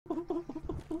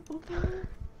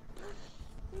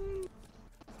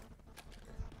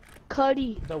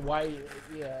Cuddy. The white,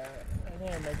 yeah. I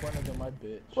need to make one of them my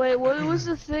bitch. Wait, what was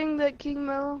the thing that King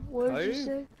Mello? What did you Cuddy?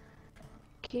 say?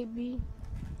 KB.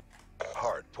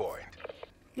 Hard point.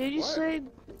 Did you What? say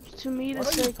to me to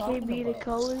What are you say talking KB to about?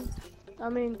 Cully? I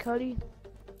mean Cuddy.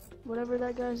 Whatever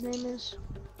that guy's name is.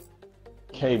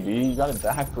 KB, you got it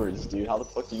backwards, dude. How the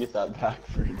fuck do you get that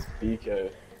backwards?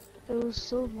 BK. It was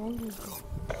so long ago.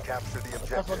 Capture the What the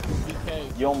fuck objective. is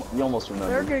BK? You almost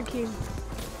remember. Burger King.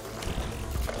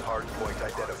 Hard point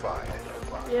identified.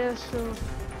 Yeah, so.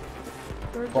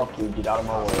 Burger Fuck you, get out of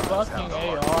my way. Fucking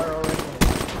AR already.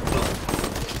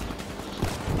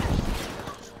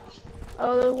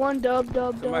 Oh, the one dub.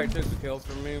 Somebody took the kill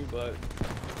from me, but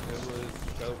it was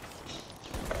dope.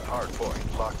 Hard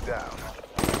point locked down.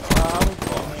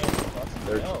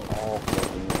 They're Yo, all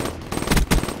fucking.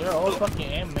 they're all fucking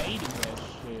animating that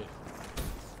shit.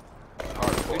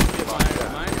 Hard Good point shit, locked mine.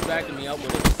 down. Mine is backing me up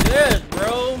with assist,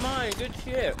 bro. Mine, good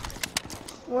shit.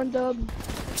 One dub. One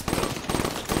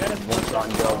shot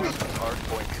and go. Hard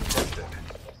point contested.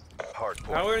 Hard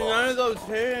point How are lost. none of those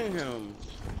hitting him?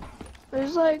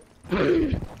 There's like.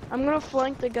 I'm gonna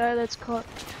flank the guy that's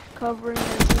covering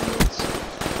their teammates.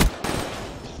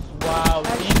 Wow,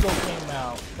 Dingo came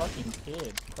out. Fucking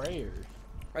kid. Prayers.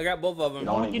 I got both of them.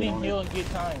 No. Don't get in heal and get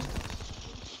time.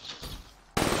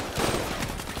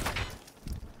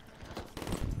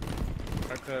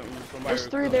 I couldn't. Somebody There's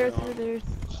three was there, coming three there.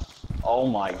 Oh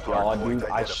my god, point dude.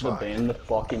 I should have identified. banned the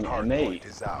fucking Hard M8. point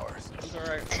is ours. on. It's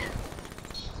alright.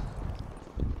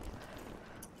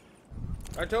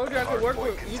 I told you I could work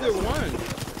with either one.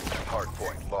 Hard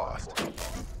point lost.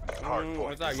 Hard I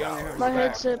point thought is Young ours. had My his back.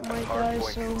 headset might Hard die,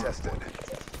 point so. contested.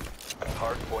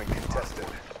 Hard point contested.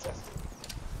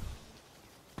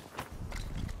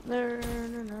 There,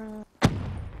 no.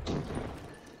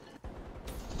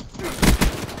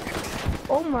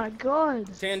 Oh my god.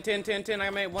 10, 10, 10, 10. I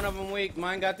made one of them weak.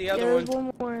 Mine got the Yeah, other there's one.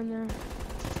 one more in there.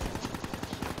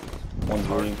 One's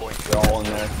weak. They're all in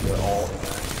there. They're all in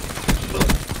there.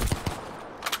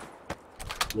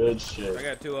 Good I shit.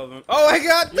 got two of them. Oh, I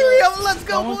got three of them. Let's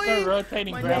go, Someone start boy.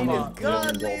 rotating My grandma. name is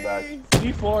Godly. Godly.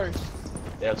 C4.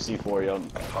 They have C4, yo.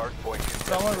 Hard point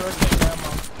Someone contested. rotate grandma.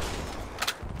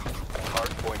 Hard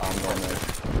point I'm going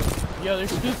contested. there. Yo, they're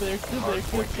stupid. They're stupid. They're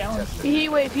stupid challenging. He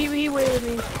waited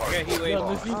me. Okay, he wait.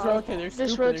 Yo, this rotate. They're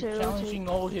Just stupid. rotate, They're challenging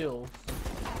old hills.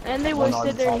 And they One on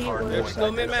wasted their top heat hard word. point. Just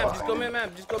go mid map. Just go mid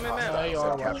map. Just go mid No, map. they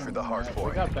are Capture watching the hard that. point.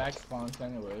 They got back spawns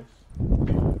anyways.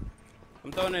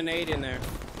 I'm throwing an 8 in there.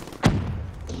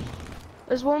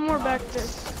 There's one more back there.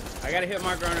 I got a hit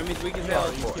marker on him. He's weak as hell.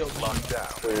 Hard point locked down.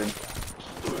 Cleared.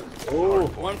 Ooh.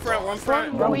 One front, one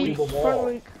Front front. weak, the wall. front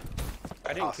weak.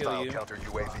 I didn't kill Hostile you. counter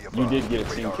UAV above. You did get a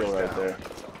team Radar kill is right down. there.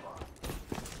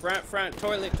 Front, front.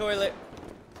 Toilet, toilet.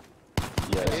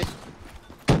 Yes.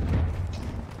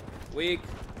 Weak.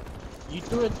 You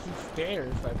threw it through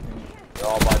stairs, I think. They're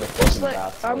all by the It's fucking like,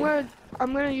 bathtub.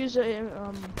 I'm gonna use a, It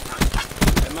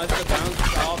must have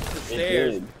bounced off the It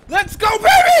stairs. did. Let's go,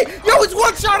 baby! Yo, it's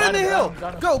one shot in the Got hill. him,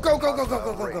 got him. Go, go, go, go, go,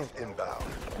 go, go, go. Wraith inbound.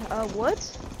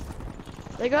 what?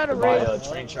 They got a By raid.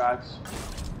 train tracks.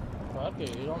 Fuck it,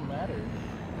 it don't matter.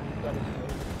 You gotta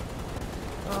play.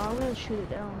 Oh, I'm gonna shoot it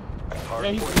down. Hard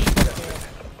Yeah, he's point weak. contested.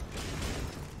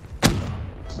 I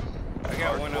got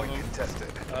Hard one of point them. contested.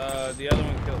 The other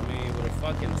one killed me with a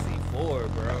fucking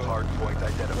C4, bro. Hard point Where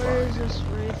is identified. this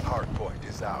raid? Hard point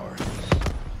is ours.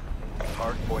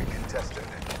 Hard point contested.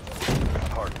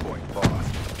 Hard point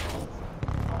lost.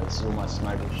 This is where my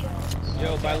sniper shots.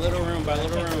 Yo, by little room, by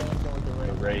little room.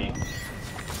 The raid.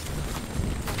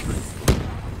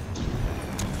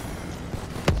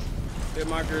 Hit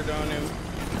markers on him.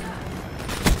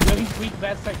 Yo, he's weak,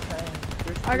 bad side train.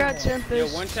 I got Yo,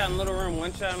 Tempest. one shot in little room,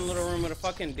 one shot in little room with a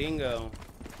fucking dingo.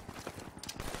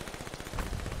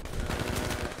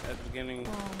 At the beginning. it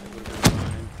would've been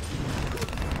fine.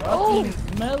 Oh,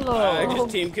 Mellow. I just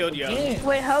team killed you. Again.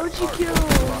 Wait, how would you kill?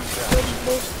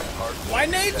 My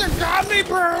nades are got me,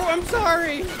 bro. I'm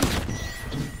sorry.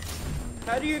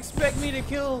 How do you expect me to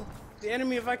kill the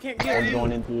enemy if I can't kill One's you?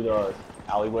 going in through the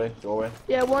alleyway, doorway.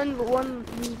 Yeah, one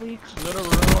is weak. Little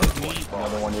room, weak.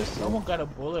 Another one is too. Someone got a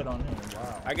bullet on him.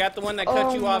 Wow. I got the one that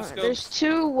cut you off, There's Scopes.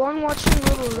 two. One watching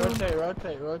little room.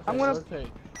 Rotate. I'm gonna- rotate.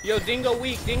 Yo, dingo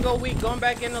weak, going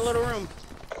back in the little room.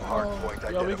 Hard point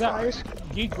Yo, we got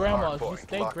identified. geek Hard grandmas. You point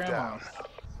stay locked grandmas. down.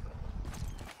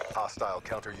 Hostile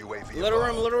counter UAV Little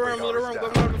above. room, little room, Radar little is room.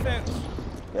 down. Go no defense.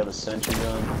 They have a sentry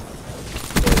gun.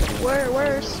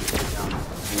 Where's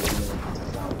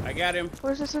I got him.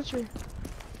 Where's the sentry?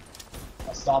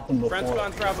 I stopped them before. Front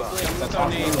spawn probably. I'm gonna throw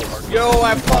nades. Yo,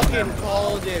 I fucking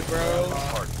called it, bro.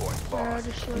 Hard point Yeah, I lost.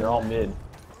 just showed They're all mid.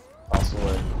 Across the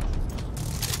way.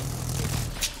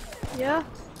 Yeah?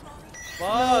 Fuck,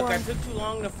 I one. took too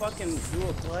long to fucking do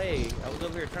a play. I was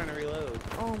over here trying to reload.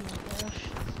 Oh my gosh.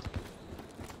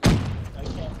 I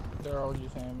can't. They're all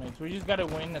just animates. We just gotta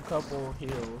win a couple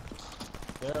heals.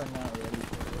 They're not ready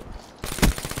for it.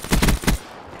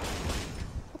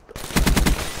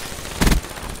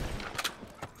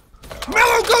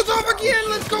 Mellow goes off again!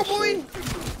 Let's go, boy!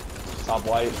 Top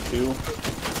white, 2.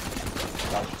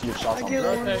 Got a few shots I on get the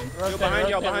one. Yo, behind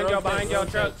y'all, behind y'all, behind y'all,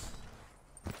 trucks.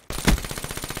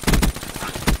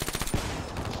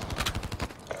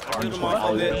 Killed them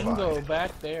off a bit. Bingo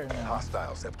back there now.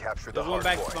 Hostiles have captured the There's one hard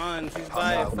back point. spawn. She's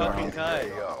by a fucking cut.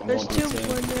 There's two in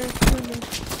there. Two in there.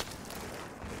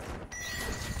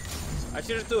 I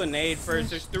should have threw a nade first.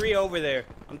 There's 3 over there.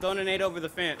 I'm throwing a nade over the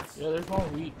fence. Yeah, there's one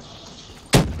weak.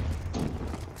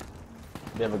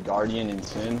 They have a guardian in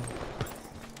Sin.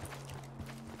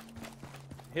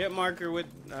 Hit marker with,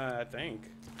 I think.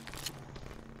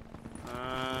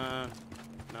 Nah.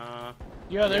 Yeah,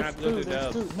 You're there's gonna have to go two. through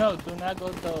There's dubs. two. No, do not go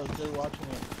those. They're watching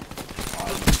it.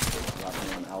 Got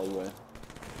me on alleyway.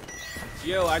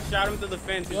 Yo, I shot him through the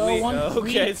fence. He's Yo, weak. one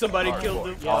Okay, weak. somebody killed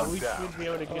him. Yeah, Oh, we down. should be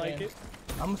able to I get like in. it.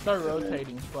 I'm gonna start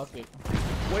rotating. Fuck it.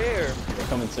 Where? They're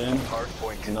coming Sin. Hard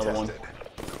point Another one. contested.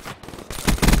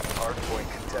 Hard point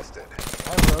contested. I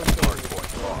Hard rotated.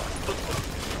 point lost.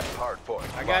 Hard point.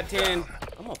 I got locked 10. down.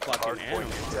 I'm a Hard fucking point animal,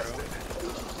 bro. contested.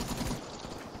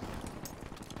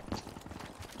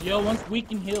 Yo, one's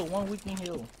weak and heal. One weak and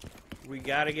heal. We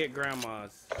gotta get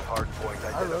grandmas. Hard point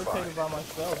I rotated identified. by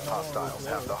myself. No one Hostiles was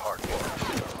have the there. hard point.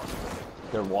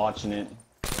 They're watching it.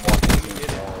 They're watching Sin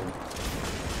hard.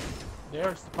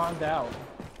 They're spawned out.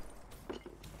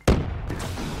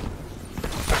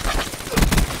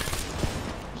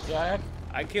 Yeah,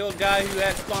 I killed a guy who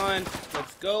had spawned.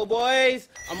 Let's go, boys.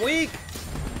 I'm weak.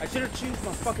 I should have chosen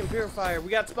my fucking purifier. We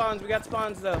got spawns. We got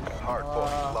spawns though. Hard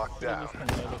point locked they down. just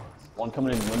kinetic. One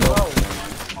coming in window.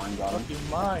 Oh. Mine got him. Fucking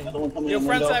mine. Another one coming Yo, in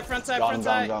front window. side, front side, Got front him,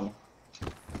 side. got him.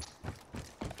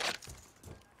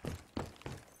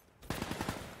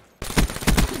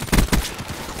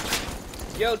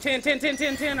 Yo, 10.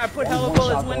 I put One hella shot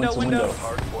bullets. going Window, to window.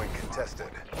 Hard point contested.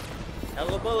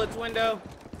 Hella bullets. Window.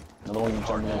 Another one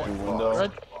jumping in through window.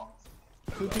 Red.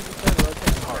 Two people said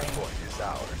rotate. Hard point is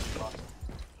ours.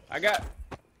 I got.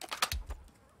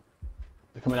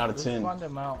 They're coming out of Just 10. spawn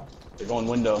them out. They're going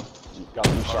window. Got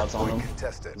 2 Hard shots on point them.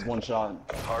 contested. Just 1 shot.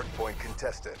 Hard point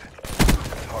contested.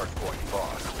 Hard point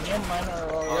lost. Me and mine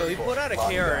are all. Yo, he put out a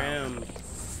Locked KRM.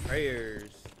 Prayers.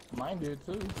 Mine do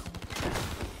too.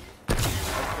 I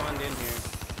spawned in here.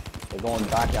 They're going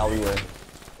back alleyway.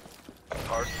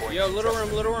 Hard point Yo, little room,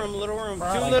 contested. little room, little room.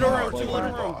 Front, Two little front, room, two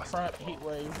front, little room. Front heat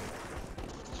wave.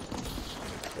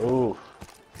 Ooh.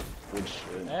 Good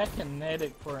shit. That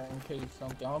kinetic for in case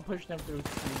something. I'm gonna push them through.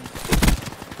 Speed.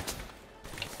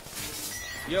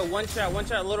 Yo, one shot,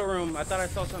 little room. I thought I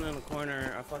saw something in the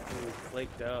corner. I fucking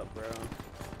flaked up, bro.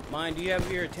 Mine, do you have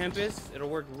your Tempest? It'll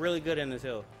work really good in this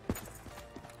hill.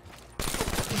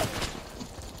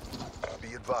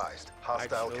 Be advised.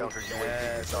 Hostile choked counter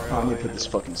that, UAV is bro. on I'm the gonna way. put this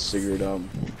fucking cigarette out.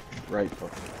 Right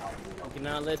fucking. You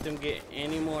cannot let them get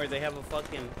any more. They have a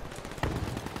fucking...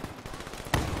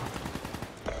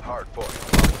 Hard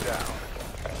point locked down.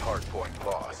 Hard point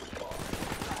lost.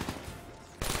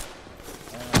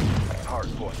 Hard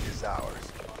point is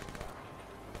ours.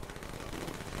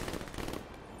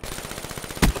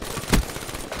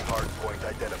 Hard point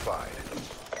identified.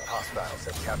 Hostiles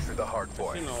have captured the hard I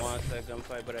point. shouldn't have lost that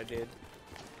gunfight, but I did.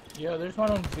 Yo, there's one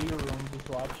on B room just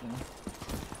watching.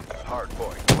 Hard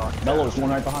point locked down. Mellow's one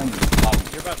right behind you. Got him.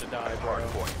 You're about to die, bro. Hard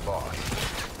point lost.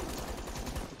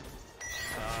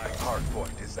 Hard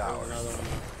point is ours. Another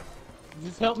one.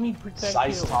 Just help me protect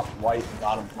Sice you. top right.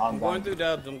 Got him. Got him. I'm going through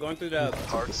dubs. I'm going through dubs.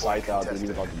 Hard The point sight out, dude. He's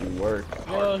contested. about to do work.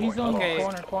 Yo, Hard he's point on Okay.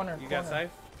 the corner. You got Scythe?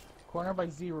 Corner by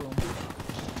Z room. Corner.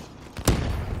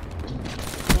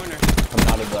 Coming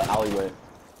out of the alleyway.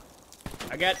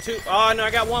 I got 2. Oh, no,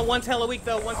 I got one. One's hella weak,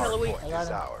 though. One's Hard hella weak. point I got is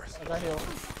him. ours. I got heal.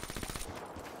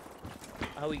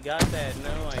 How we got that? No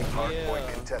Hard idea. point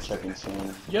contested. Checking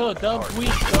soon. Yo, Dub's Hard. weak.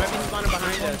 Might be spawning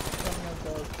behind us.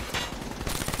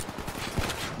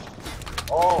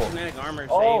 Oh! Kinetic armor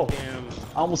Oh. saved him.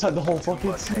 I almost had the whole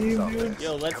fucking Must take team, some dude. this.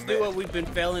 Yo, let's Commit. do what we've been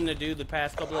failing to do the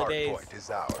past couple of Hard days. point is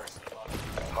ours.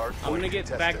 Hard I'm gonna point get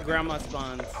back contested. grandma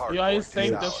spawns. Hard Yo, I point just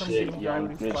saved is us ours. from Shit, being young,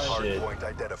 gravity good spiked. Hard shit. point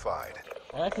identified.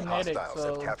 I got kinetic, Hostiles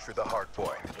so have captured the hard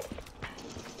point.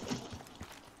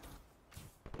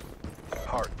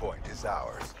 Hard point is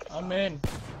ours. I'm in.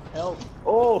 Help.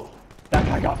 Oh! That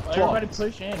guy got Everybody fucked.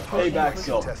 push in. Push in, Payback's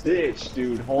push a in. bitch,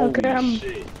 dude. Holy Okay, I'm-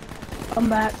 shit. I'm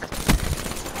back.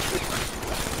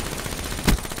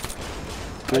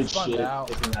 Good spawned shit. out.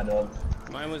 Picking that up.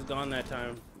 Mine was gone that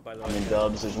time, by the I way. mean,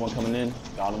 dubs. There's one coming in.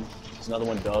 Got him. There's another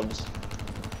one, dubs.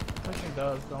 Pushing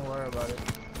dubs, don't worry about it.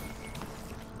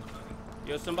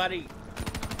 Yo, somebody.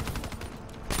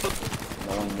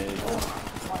 No one mid.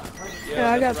 Yo,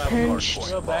 Yeah, I got that's what I was- pinched.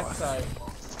 Go backside.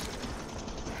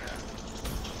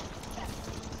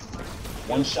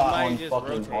 One shot Somebody on just fucking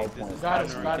rotate. hard This is point. Got him,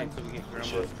 time to got rotate him. till we get grandma's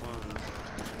Shit.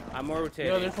 spawn. I'm more Yo,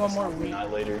 rotating. there's one more weak.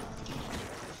 Annihilator.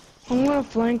 I'm gonna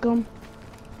flank him.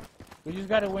 We just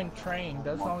gotta win train.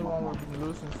 That's the only one we've been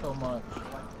losing so much.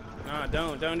 Nah,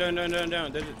 don't.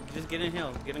 Just get in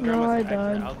hill. Get in No, grandma's I Actually,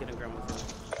 died. I'll get in grandma's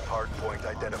hill. Hard point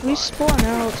identified. We spawn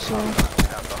out, so.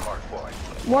 Have the hard point.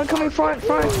 One coming front.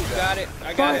 Got it.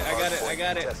 I got it.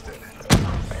 Contested.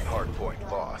 Hard point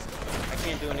lost. I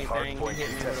can't do anything. You hit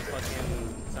me with a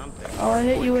fucking something. Oh, I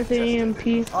hit you with the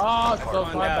EMP. Oh, so Come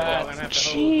on my down. I'm bad. gonna have to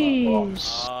hold.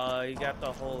 Jeez. Oh, you got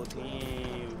the whole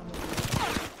team.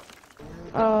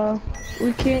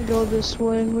 We can't go this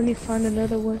way. We need to find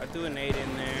another way. I threw a nade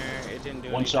in there. It didn't do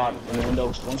One anything. shot in the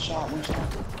windows. One shot.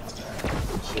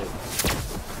 Shit.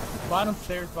 Bottom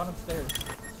stairs, bottom stairs.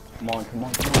 Come on.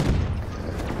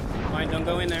 Mine, don't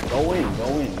go in there. Go in. You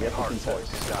have to Hard point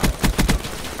contest. is down.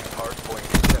 Hard point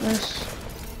contested. Nice.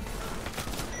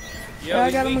 Yo, Yeah, I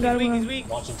he's got him, weak, I got he's him. weak, he's weak.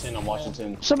 Washington. I'm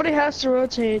Washington. Somebody has to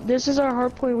rotate. This is our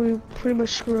hard point. We pretty much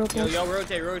screw up. Yo, on. y'all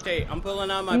rotate. I'm pulling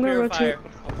out my I'm gonna purifier.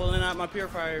 rotate. I'm pulling out my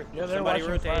purifier. Yeah, they're Somebody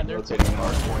watching rotate. front. They're Rotating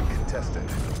Hard hard. point contested.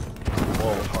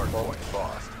 Hard point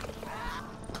lost.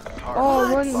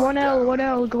 Oh, one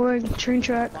L going train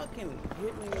track. Fucking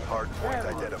hit me. Hard point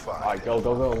identified. Alright,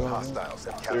 go. Hostiles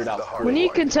have Clear it captured out. the hard We need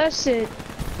point. contested.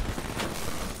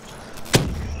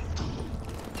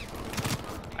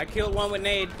 I killed one with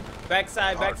nade.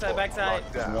 Backside. Hard point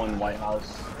locked down. One White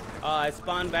House. I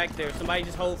spawned back there. Somebody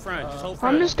just hold front. Just hold I'm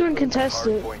front. just gonna contest Hard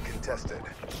it. point contested.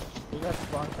 We got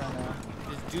spawn time now.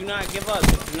 Just do not give up.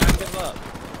 Just do not give up.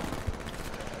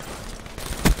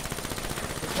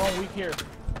 There's one weak here.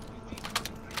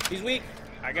 He's weak.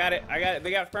 I got it.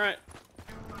 They got front.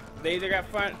 They either got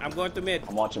front. I'm going through mid.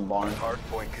 I'm watching barn. Hard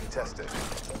point contested.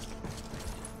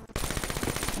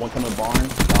 One coming barn.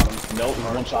 Got him. Nope.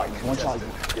 One shot.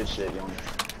 Good shit, young.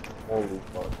 Holy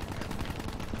fuck.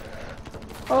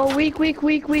 Oh, weak.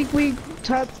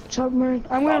 Top man.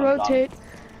 I'm gonna Bottom. rotate.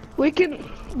 We can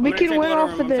I'm gonna take win little off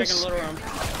room. of I'm this. taking little room.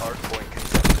 Hard point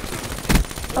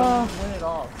contested. Win it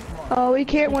all. Come on. We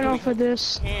can't win off of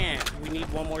this. Can't. We need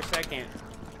one more second.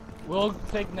 We'll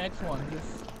take next one.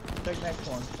 Just take next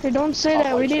one. Hey, don't say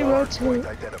that. We need Hard point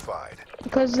rotate identified.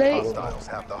 because they. Hostiles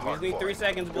have the We hard just need 3 point.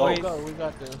 seconds, Go, boys. go. We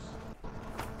got this.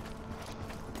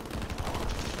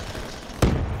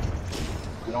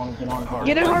 Get on hard.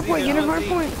 Get in hard Onesie, point. Get in hard onesie.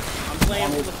 point. I'm playing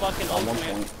for the fucking On one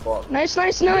ultimate. point. Fuck. Nice.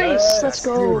 Let's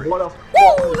go. Dude, what a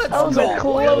That was a go.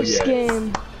 close Hell yes.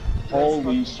 game.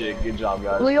 Holy shit. Good job,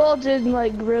 guys. We all did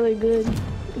like really good.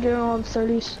 Getting on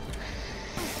 30s.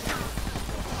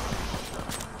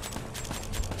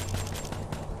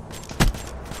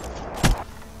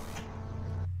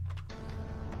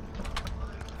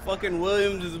 Fucking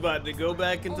Williams is about to go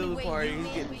back into the party. He's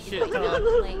getting shit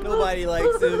talked. Nobody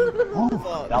likes him.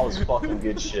 Fuck. That was fucking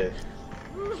good shit.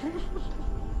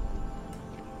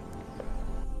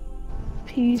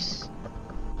 Peace.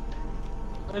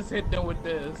 Let's hit them with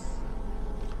this.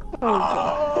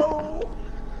 Oh,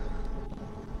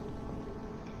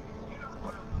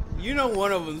 You know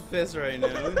one of them's pissed right now.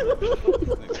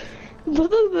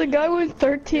 Look at the guy went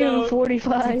 13 Yo, and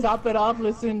 45. To top it off,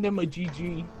 let's send them a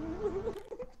GG.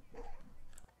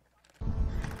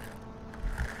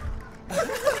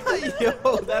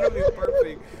 Yo, that'll be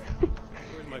perfect.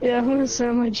 Where's my Yeah, I'm gonna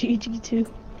send my GG too.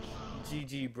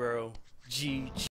 GG, bro. GG.